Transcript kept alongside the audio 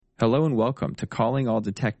Hello and welcome to Calling All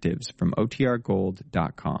Detectives from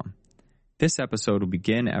OTRGold.com. This episode will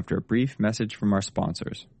begin after a brief message from our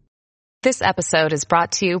sponsors. This episode is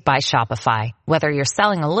brought to you by Shopify. Whether you're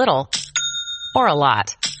selling a little or a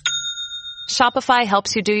lot, Shopify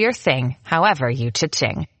helps you do your thing, however you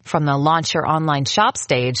cha-ching. From the launch your online shop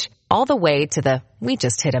stage, all the way to the we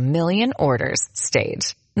just hit 1 million orders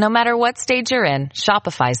stage. No matter what stage you're in,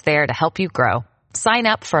 Shopify's there to help you grow. Sign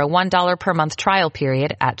up for a $1 per month trial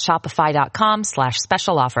period at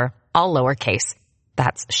shopify.com/special offer, all lowercase.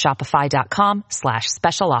 That's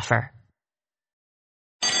shopify.com/special offer.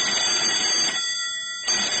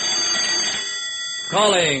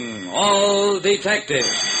 Calling all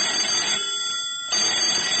detectives.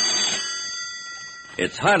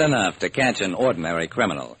 It's hard enough to catch an ordinary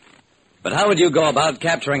criminal. But how would you go about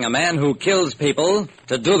capturing a man who kills people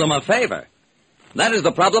to do them a favor? That is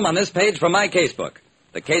the problem on this page from my casebook.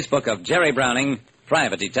 The casebook of Jerry Browning,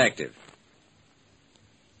 private detective.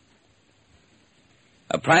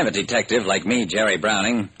 A private detective like me, Jerry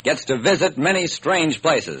Browning, gets to visit many strange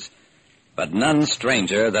places, but none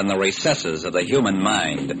stranger than the recesses of the human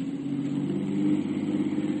mind.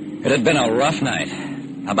 It had been a rough night.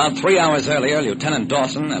 About 3 hours earlier, Lieutenant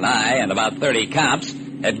Dawson and I and about 30 cops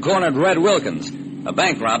had cornered Red Wilkins, a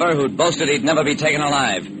bank robber who'd boasted he'd never be taken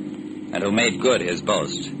alive, and who made good his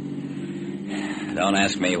boast. Don't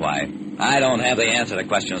ask me why. I don't have the answer to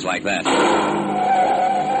questions like that. When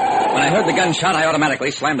I heard the gunshot, I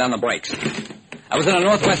automatically slammed down the brakes. I was in a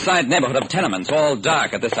northwest side neighborhood of tenements, all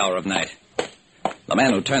dark at this hour of night. The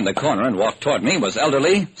man who turned the corner and walked toward me was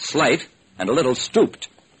elderly, slight, and a little stooped.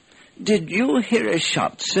 Did you hear a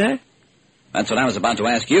shot, sir? That's what I was about to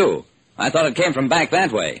ask you. I thought it came from back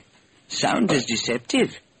that way. Sound is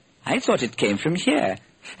deceptive. I thought it came from here.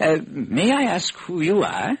 May I ask who you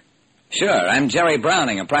are? Sure, I'm Jerry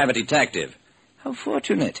Browning, a private detective. How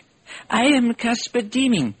fortunate. I am Caspar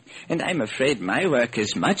Deeming, and I'm afraid my work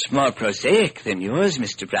is much more prosaic than yours,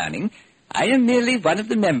 Mr. Browning. I am merely one of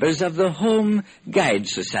the members of the Home Guide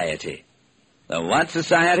Society. The what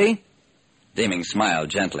society? Deeming smiled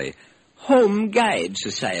gently. Home Guide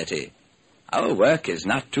Society. Our work is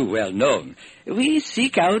not too well known. We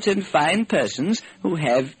seek out and find persons who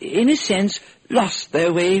have, in a sense, lost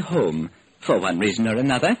their way home for one reason or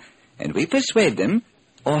another, and we persuade them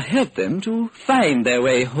or help them to find their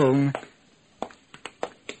way home.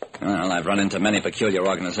 Well, I've run into many peculiar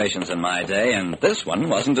organizations in my day, and this one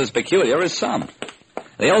wasn't as peculiar as some.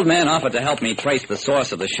 The old man offered to help me trace the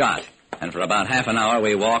source of the shot, and for about half an hour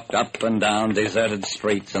we walked up and down deserted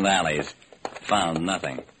streets and alleys. Found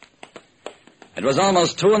nothing. It was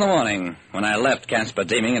almost 2 a.m. when I left Caspar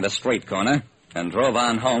Deeming at a street corner and drove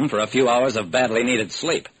on home for a few hours of badly needed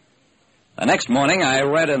sleep. The next morning, I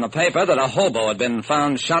read in the paper that a hobo had been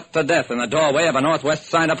found shot to death in the doorway of a northwest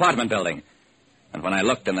side apartment building. And when I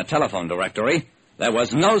looked in the telephone directory, there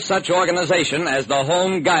was no such organization as the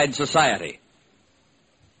Home Guide Society.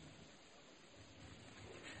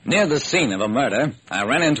 Near the scene of a murder, I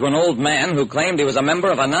ran into an old man who claimed he was a member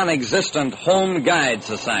of a non-existent Home Guide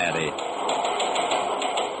Society.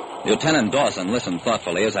 Lieutenant Dawson listened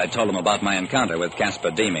thoughtfully as I told him about my encounter with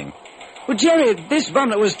Caspar Deeming. Well, Jerry, this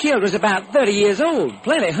bum that was killed was about 30 years old,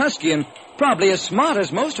 plenty husky, and probably as smart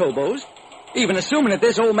as most hobos. Even assuming that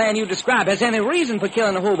this old man you describe has any reason for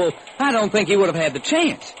killing a hobo, I don't think he would have had the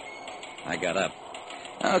chance. I got up.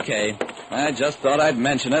 Okay, I just thought I'd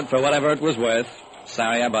mention it for whatever it was worth.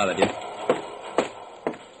 Sorry I bothered you.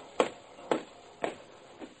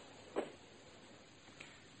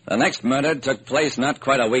 The next murder took place not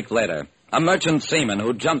quite a week later. A merchant seaman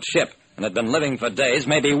who jumped ship and had been living for days,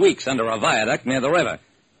 maybe weeks, under a viaduct near the river.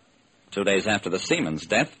 2 days after the seaman's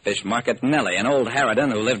death, Fish Market Nellie, an old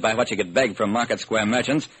harridan who lived by what you could beg from Market Square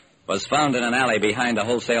merchants, was found in an alley behind a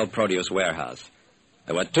wholesale produce warehouse.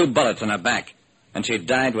 There were 2 bullets in her back, and she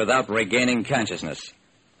died without regaining consciousness.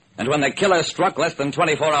 And when the killer struck less than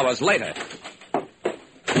 24 hours later,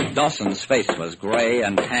 Dawson's face was gray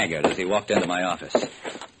and haggard as he walked into my office.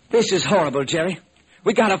 This is horrible, Jerry.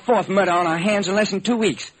 We got a 4th murder on our hands in less than 2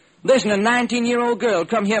 weeks. There's a 19-year-old girl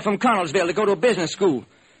come here from Connellsville to go to a business school.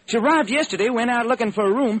 She arrived yesterday, went out looking for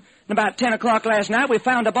a room, and about 10 o'clock last night we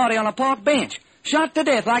found a body on a park bench, shot to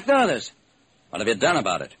death like the others. What have you done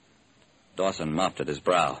about it? Dawson mopped at his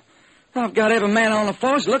brow. I've got every man on the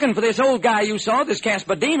force looking for this old guy you saw, this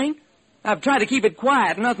Caspar Deeming. I've tried to keep it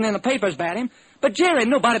quiet, nothing in the papers about him. But, Jerry,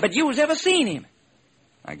 nobody but you has ever seen him.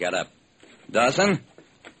 I got up. Dawson,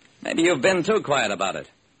 maybe you've been too quiet about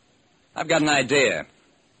it. I've got an idea.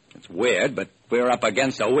 It's weird, but we're up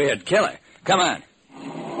against a weird killer. Come on.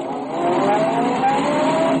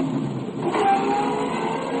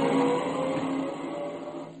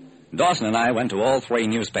 Dawson and I went to all 3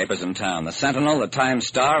 newspapers in town, the Sentinel, the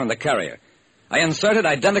Times-Star, and the Courier. I inserted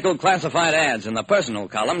identical classified ads in the personal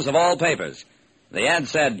columns of all papers. The ad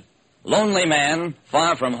said, "Lonely man,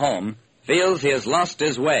 far from home, feels he has lost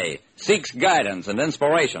his way, seeks guidance and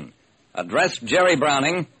inspiration. Address Jerry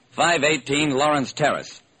Browning, 518 Lawrence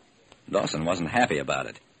Terrace." Dawson wasn't happy about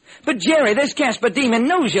it. But, Jerry, this Casper Demon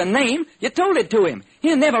knows your name. You told it to him.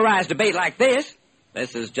 He'll never rise to bait like this.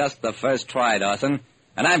 This is just the first try, Dawson,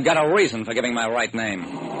 and I've got a reason for giving my right name.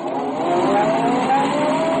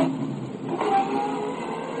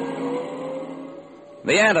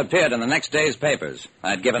 The ad appeared in the next day's papers.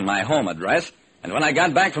 I'd given my home address, and when I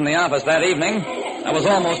got back from the office that evening, I was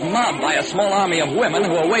almost mobbed by a small army of women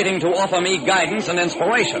who were waiting to offer me guidance and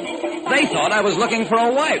inspiration. They thought I was looking for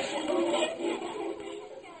a wife.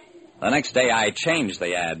 The next day I changed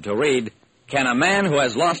the ad to read, "Can a man who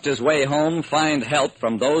has lost his way home find help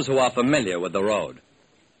from those who are familiar with the road?"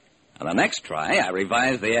 On the next try, I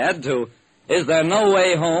revised the ad to, "Is there no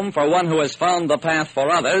way home for one who has found the path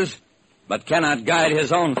for others, but cannot guide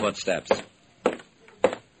his own footsteps?"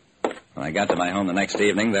 When I got to my home the next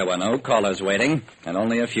evening, there were no callers waiting, and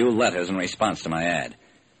only a few letters in response to my ad.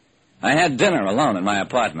 I had dinner alone in my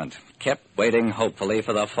apartment, kept waiting hopefully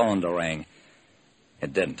for the phone to ring.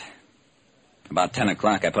 It didn't. About 10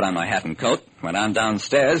 o'clock, I put on my hat and coat, went on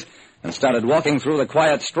downstairs, and started walking through the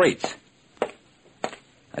quiet streets.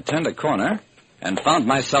 I turned a corner and found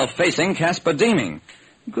myself facing Casper Deeming.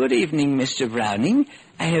 Good evening, Mr. Browning.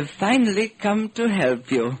 I have finally come to help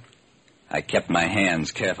you. I kept my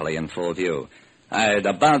hands carefully in full view. I'd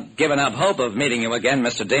about given up hope of meeting you again,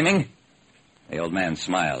 Mr. Deeming. The old man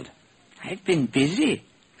smiled. I've been busy.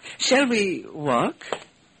 Shall we walk?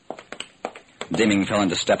 Deeming fell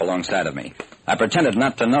into step alongside of me. I pretended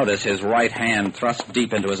not to notice his right hand thrust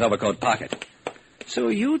deep into his overcoat pocket. So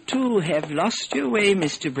you too have lost your way,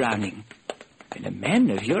 Mr. Browning. And a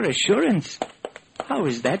man of your assurance. How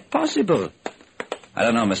is that possible? I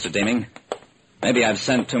don't know, Mr. Deeming. Maybe I've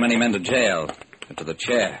sent too many men to jail, or to the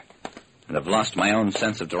chair, and have lost my own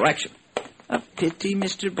sense of direction. A pity,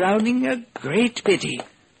 Mr. Browning, a great pity.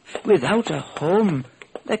 Without a home,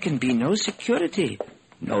 there can be no security,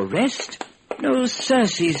 no rest, no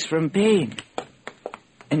surcease from pain.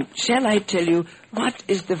 And shall I tell you what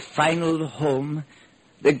is the final home,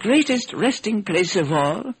 the greatest resting place of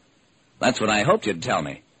all? That's what I hoped you'd tell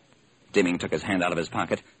me. Deeming took his hand out of his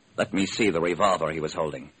pocket, let me see the revolver he was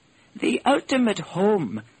holding. The ultimate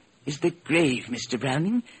home is the grave, Mr.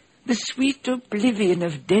 Browning, the sweet oblivion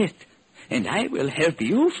of death. And I will help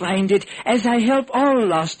you find it as I help all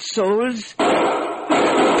lost souls.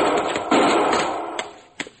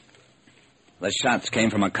 The shots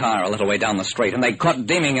came from a car a little way down the street, and they caught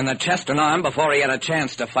Deeming in the chest and arm before he had a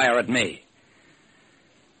chance to fire at me.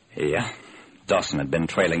 Yeah, Dawson had been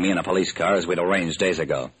trailing me in a police car as we'd arranged days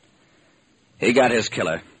ago. He got his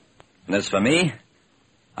killer. And as for me,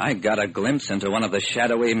 I got a glimpse into one of the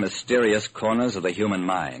shadowy, mysterious corners of the human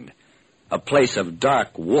mind. A place of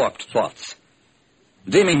dark, warped thoughts.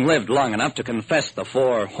 Deeming lived long enough to confess the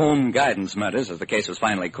 4 home guidance murders, as the case was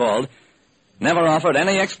finally called, never offered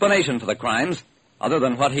any explanation for the crimes other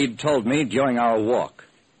than what he'd told me during our walk.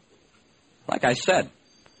 Like I said,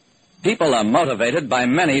 people are motivated by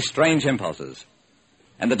many strange impulses,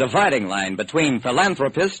 and the dividing line between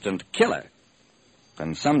philanthropist and killer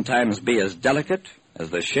can sometimes be as delicate as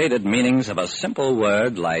the shaded meanings of a simple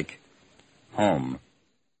word like home.